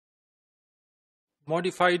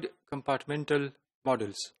Modified کمپارٹمنٹل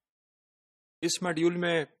models. اس module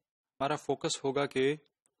میں ہمارا focus ہوگا کہ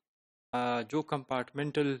جو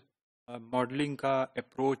کمپارٹمنٹل ماڈلنگ کا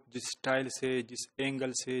اپروچ جس سٹائل سے، جس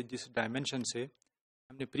اینگل سے، جس ڈائمنشن سے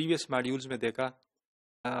ہم نے پریویس ماڈیولز میں دیکھا،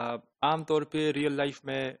 عام طور پہ ریئل لائف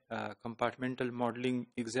میں کمپارٹمنٹل ماڈلنگ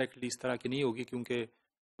ایگزیکٹلی اس طرح کی نہیں ہوگی، کیونکہ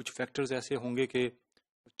کچھ فیکٹرز ایسے ہوں گے کہ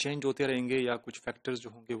چینج ہوتے رہیں گے، یا کچھ فیکٹرز جو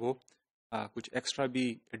ہوں گے وہ کچھ ایکسٹرا بھی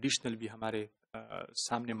ایڈیشنل بھی ہمارے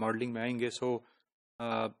سامنے ماڈلنگ میں آئیں گے. سو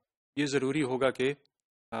یہ ضروری ہوگا کہ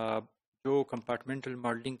جو کمپارٹمنٹل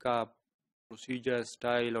ماڈلنگ کا پروسیجر،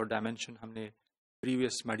 سٹائل اور ڈائمنشن ہم نے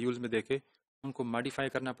پریویس ماڈیولز میں دیکھے، ان کو ماڈیفائی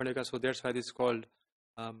کرنا پڑے گا. So that's why this called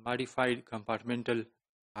modified کمپارٹمنٹل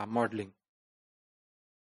modelling.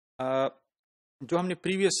 جو ہم نے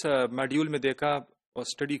پریویس ماڈیول میں دیکھا اور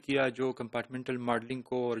اسٹڈی کیا، جو کمپارٹمنٹل ماڈلنگ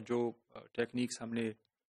کو اور جو ٹیکنیکس ہم نے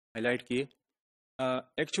ہائی لائٹ کیے،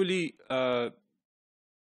 actually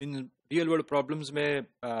in real world problems میں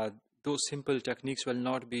دو simple techniques will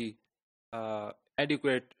not be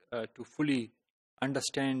adequate to fully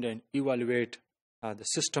understand and evaluate the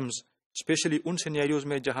systems, especially in scenarios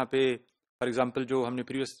میں جہاں پہ فار ایگزامپل جو ہم نے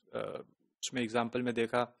پریویس اس میں ایگزامپل میں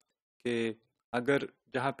دیکھا کہ اگر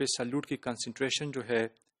جہاں پہ سلیوٹ کی کنسنٹریشن جو ہے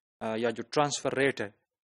یا جو ٹرانسفر ریٹ ہے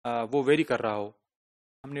وہ ویری کر رہا ہو،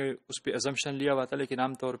 ہم نے اس پہ ازمپشن لیا ہوا تھا، لیکن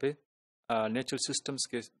عام طور پہ نیچرل سسٹمز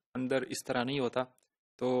کے اندر اس طرح نہیں ہوتا.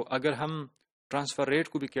 تو اگر ہم ٹرانسفر ریٹ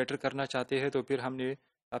کو بھی کیٹر کرنا چاہتے ہیں تو پھر ہم نے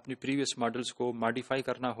اپنی پریویس ماڈلس کو ماڈیفائی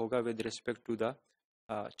کرنا ہوگا with respect to the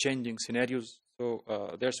changing scenarios. So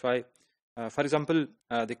that's why for example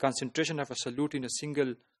the concentration of a solute in a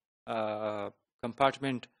single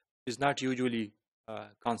compartment is not usually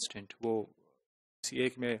constant. وہ کسی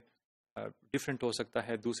ایک میں ڈفرینٹ ہو سکتا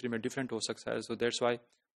ہے، دوسرے میں ڈفرینٹ ہو سکتا ہے. سو دیٹس وائی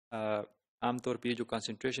عام طور پہ جو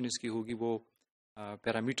کنسنٹریشن اس کی ہوگی وہ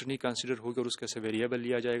پیرامیٹر نہیں کنسیڈر ہوگی اور اس کے سے ویریبل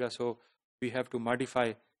لیا جائے گا. سو we have to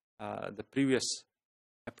modify the previous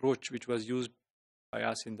approach which was used by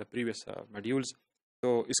us in the previous modules. تو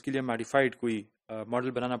اس کے لیے ماڈیفائڈ کوئی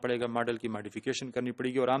ماڈل بنانا پڑے گا، ماڈل کی ماڈیفیکیشن کرنی پڑے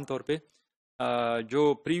گی. اور عام طور پہ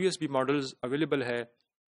جو پریویس بھی ماڈلز اویلیبل ہے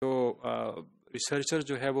تو ریسرچر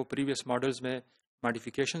جو ہے وہ پریویس ماڈلز میں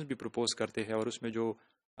ماڈیفیکیشنز بھی پروپوز کرتے ہیں، اور اس میں جو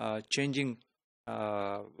چینجنگ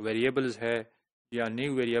ویریبلز ہے یا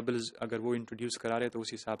نیو ویریبلز اگر وہ انٹروڈیوس کرا رہے تو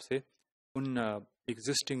اس حساب سے ان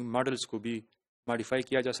ایگزسٹنگ ماڈلز کو بھی ماڈیفائی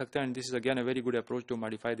کیا جا سکتا ہے. And this is again a very good approach to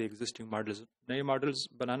modify the existing models. نئے ماڈلز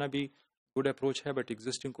بنانا بھی گڈ اپروچ ہے، بٹ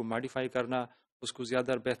ایگزسٹنگ کو ماڈیفائی کرنا، اس کو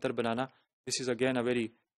زیادہ بہتر بنانا، دس is again a very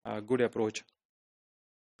good approach.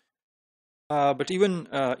 But even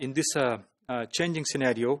in this changing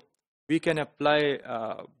scenario we can apply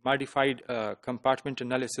modified compartment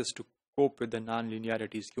analysis to cope with the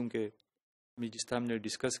non-linearities. کیونکہ جس طرح ہم نے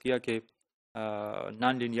ڈسکس کیا کہ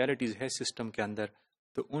نان لینیئرٹیز ہے سسٹم کے اندر،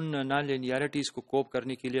 تو ان نان لینیئرٹیز کو کوپ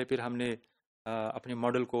کرنے کے لیے پھر ہم نے اپنے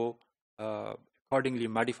ماڈل کو اکارڈنگلی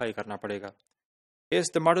ماڈیفائی کرنا پڑے گا.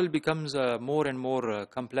 As the model becomes more and more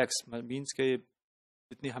complex, means کہ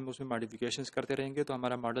جتنی ہم اس میں ماڈیفیکیشنز کرتے رہیں گے تو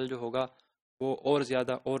ہمارا ماڈل جو ہوگا وہ اور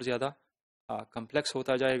زیادہ کمپلیکس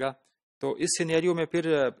ہوتا جائے گا. تو اس سینیریو میں پھر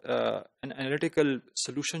انالیٹیکل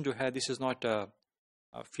سولوشن جو ہے دس از ناٹ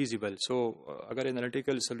فیزیبل. سو اگر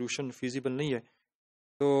انالیٹیکل سولوشن فیزیبل نہیں ہے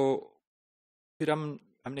تو پھر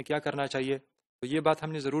ہم نے کیا کرنا چاہیے؟ تو یہ بات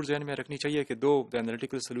ہم نے ضرور ذہن میں رکھنی چاہیے کہ دو دا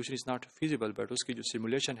analytical solution is not feasible, but اس کی جو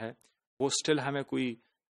سیمولیشن ہے وہ اسٹل ہمیں کوئی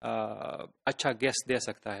اچھا گیس دے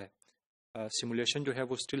سکتا ہے. سیمولیشن جو ہے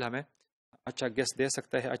وہ اسٹل ہمیں اچھا گیس دے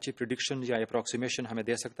سکتا ہے، اچھی پریڈکشن یا اپروکسیمیشن ہمیں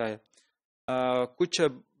دے سکتا ہے. کچھ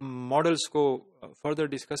ماڈلز کو فردر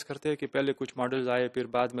ڈسکس کرتے ہیں کہ پہلے کچھ ماڈلز آئے، پھر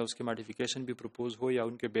بعد میں اس کے ماڈیفیکیشن بھی پروپوز ہو، یا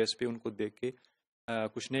ان کے بیس پہ ان کو دیکھ کے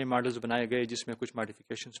کچھ نئے ماڈلز بنائے گئے جس میں کچھ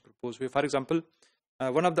ماڈیفیکیشنز پروپوز ہوئے. For example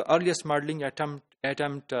one of the earliest modeling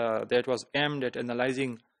attempt that was aimed at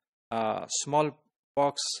analyzing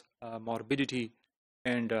smallpox morbidity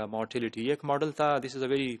and mortality. ایک ماڈل تھا، this is a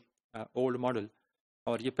very old model،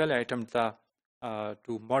 اور یہ پہلا attempt تھا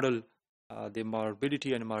to model the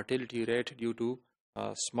morbidity and mortality rate due to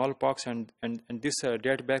smallpox, and this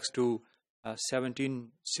dates back to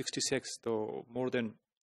 1766. So more than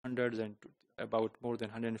hundreds and about more than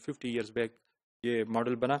 150 years back یہ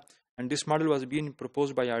model بنا. And this model was being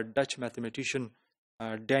proposed by our Dutch mathematician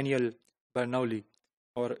Daniel Bernoulli.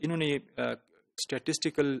 اور انہوں نے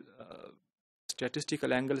statistical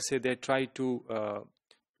angle سے they try to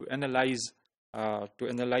analyze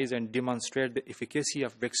and demonstrate the efficacy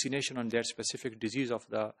of vaccination on that specific disease of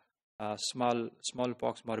the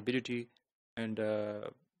smallpox morbidity and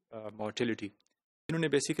mortality. انہوں نے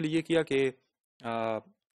basically یہ کیا کہ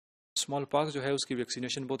small پاکس جو ہے اس کی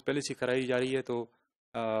ویکسینیشن بہت پہلے سے کرائی جا رہی ہے، تو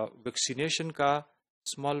ویکسینیشن کا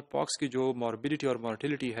اسمال پاکس کی جو موربیڈیٹی اور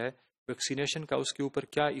مورٹیلٹی ہے ویکسینیشن کا اس کے اوپر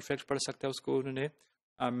کیا ایفیکٹ پڑ سکتا ہے اس کو انہوں نے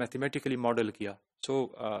میتھمیٹیکلی ماڈل کیا. سو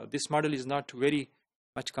this model is not very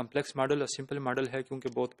much complex model, simple model ہے کیونکہ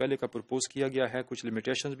بہت پہلے کا پرپوز کیا گیا ہے، کچھ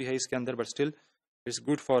لمیٹیشنز بھی ہے اس کے اندر، but still it's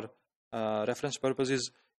good for reference purposes.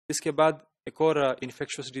 اس کے بعد ایک اور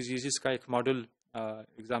انفیکشس ڈیزیزز کا ایک ماڈل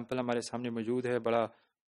ایگزامپل ہمارے سامنے موجود ہے، بڑا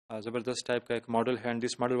زبردست ٹائپ کا ایک ماڈل ہے، and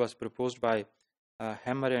this model was proposed by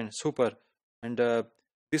hammer and super, and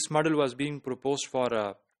this model was being proposed for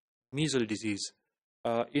میزل disease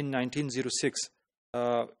ان 1906.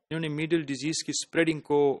 انہوں نے میڈل ڈیزیز کی اسپریڈنگ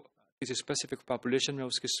کو کسی اسپیسیفک پاپولیشن میں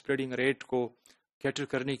اس کی اسپریڈنگ ریٹ کو کیٹر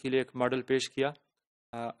کرنے کے لیے ایک ماڈل پیش کیا.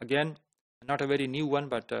 Again not a very new one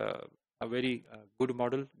but a very good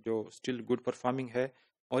model جو اسٹل گڈ پرفارمنگ ہے.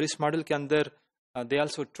 اور اس ماڈل کے اندر they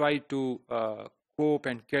also try to cope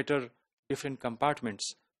and cater different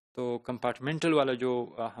compartments. تو کمپارٹمنٹل والا جو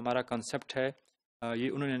ہمارا کنسیپٹ ہے یہ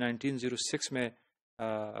انہوں نے 1906 میں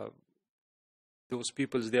those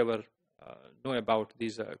peoples they were know about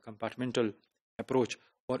these compartmental approach.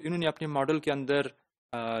 اور انہوں نے اپنے ماڈل کے اندر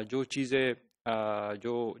جو چیزیں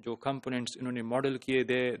جو کمپوننٹس انہوں نے ماڈل کیے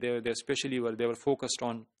they especially they were focused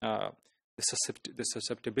on the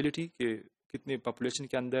susceptibility کہ کتنے پاپولیشن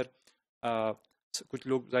کے اندر کچھ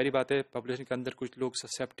لوگ، ظاہری بات ہے پاپولیشن کے اندر کچھ لوگ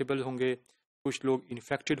سسیپٹیبل ہوں گے، کچھ لوگ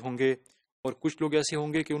انفیکٹڈ ہوں گے، اور کچھ لوگ ایسے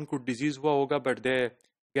ہوں گے کہ ان کو ڈیزیز ہوا ہوگا بٹ دے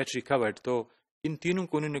گیٹ ریکورڈ. تو ان تینوں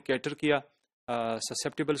کو انہوں نے کیٹر کیا،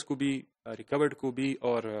 سسیپٹیبلس کو بھی، ریکورڈ کو بھی،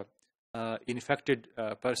 اور انفیکٹڈ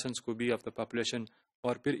پرسنس کو بھی آف دا پاپولیشن.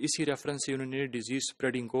 اور پھر اسی ریفرنس سے انہوں نے ڈیزیز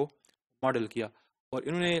اسپریڈنگ کو ماڈل کیا. اور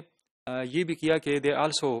انہوں نے یہ بھی کیا کہ they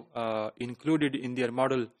also included in their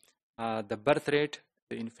model the birth rate,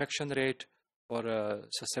 the infection rate, اور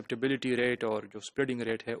سسیپٹیبلٹی ریٹ، اور جو اسپریڈنگ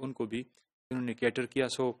ریٹ ہے ان کو بھی انہوں نے کیٹر کیا.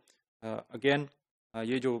 سو اگین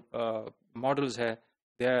یہ جو ماڈلز ہے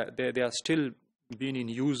they are still being in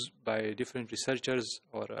use by different researchers،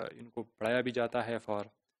 اور ان کو پڑھایا بھی جاتا ہے for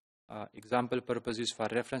example purposes,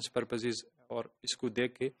 for reference purposes. اور اس کو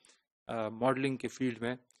دیکھ کے ماڈلنگ کے فیلڈ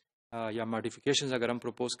میں یا ماڈیفیکیشنز اگر ہم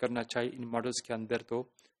پروپوز کرنا چاہیے ان ماڈلز کے اندر تو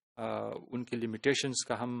ان کی لمیٹیشنز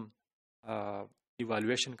کا ہم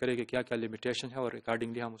ایوالویشن کریں کہ کیا کیا لمیٹیشن ہے، اور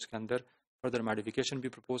اکارڈنگلی ہم اس کے اندر فردر ماڈیفیکیشن بھی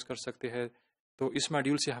پروپوز کر سکتے ہیں. تو اس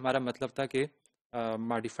ماڈیول سے ہمارا مطلب تھا کہ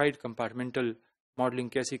ماڈیفائڈ کمپارٹمنٹل ماڈلنگ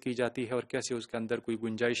کیسے کی جاتی ہے، اور کیسے اس کے اندر کوئی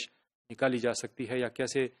گنجائش نکالی جا سکتی ہے، یا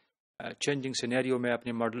کیسے چینجنگ سینیریو میں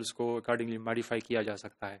اپنے ماڈلز کو اکارڈنگلی ماڈیفائی کیا جا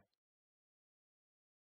سکتا ہے.